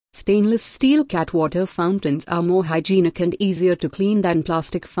Stainless steel cat water fountains are more hygienic and easier to clean than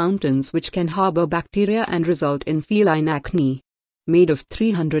plastic fountains, which can harbor bacteria and result in feline acne. Made of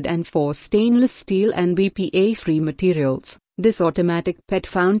 304 stainless steel and BPA-free materials, this automatic pet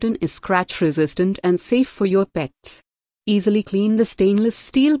fountain is scratch-resistant and safe for your pets. Easily clean the stainless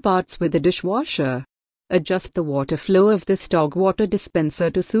steel parts with a dishwasher. Adjust the water flow of this dog water dispenser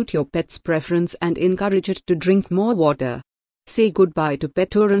to suit your pet's preference and encourage it to drink more water. Say goodbye to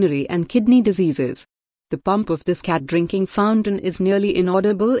pet urinary and kidney diseases. The pump of this cat drinking fountain is nearly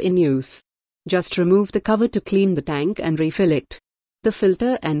inaudible in use. Just remove the cover to clean the tank and refill it. The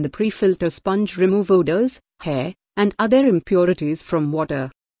filter and the pre-filter sponge remove odors, hair, and other impurities from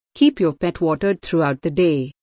water. Keep your pet watered throughout the day.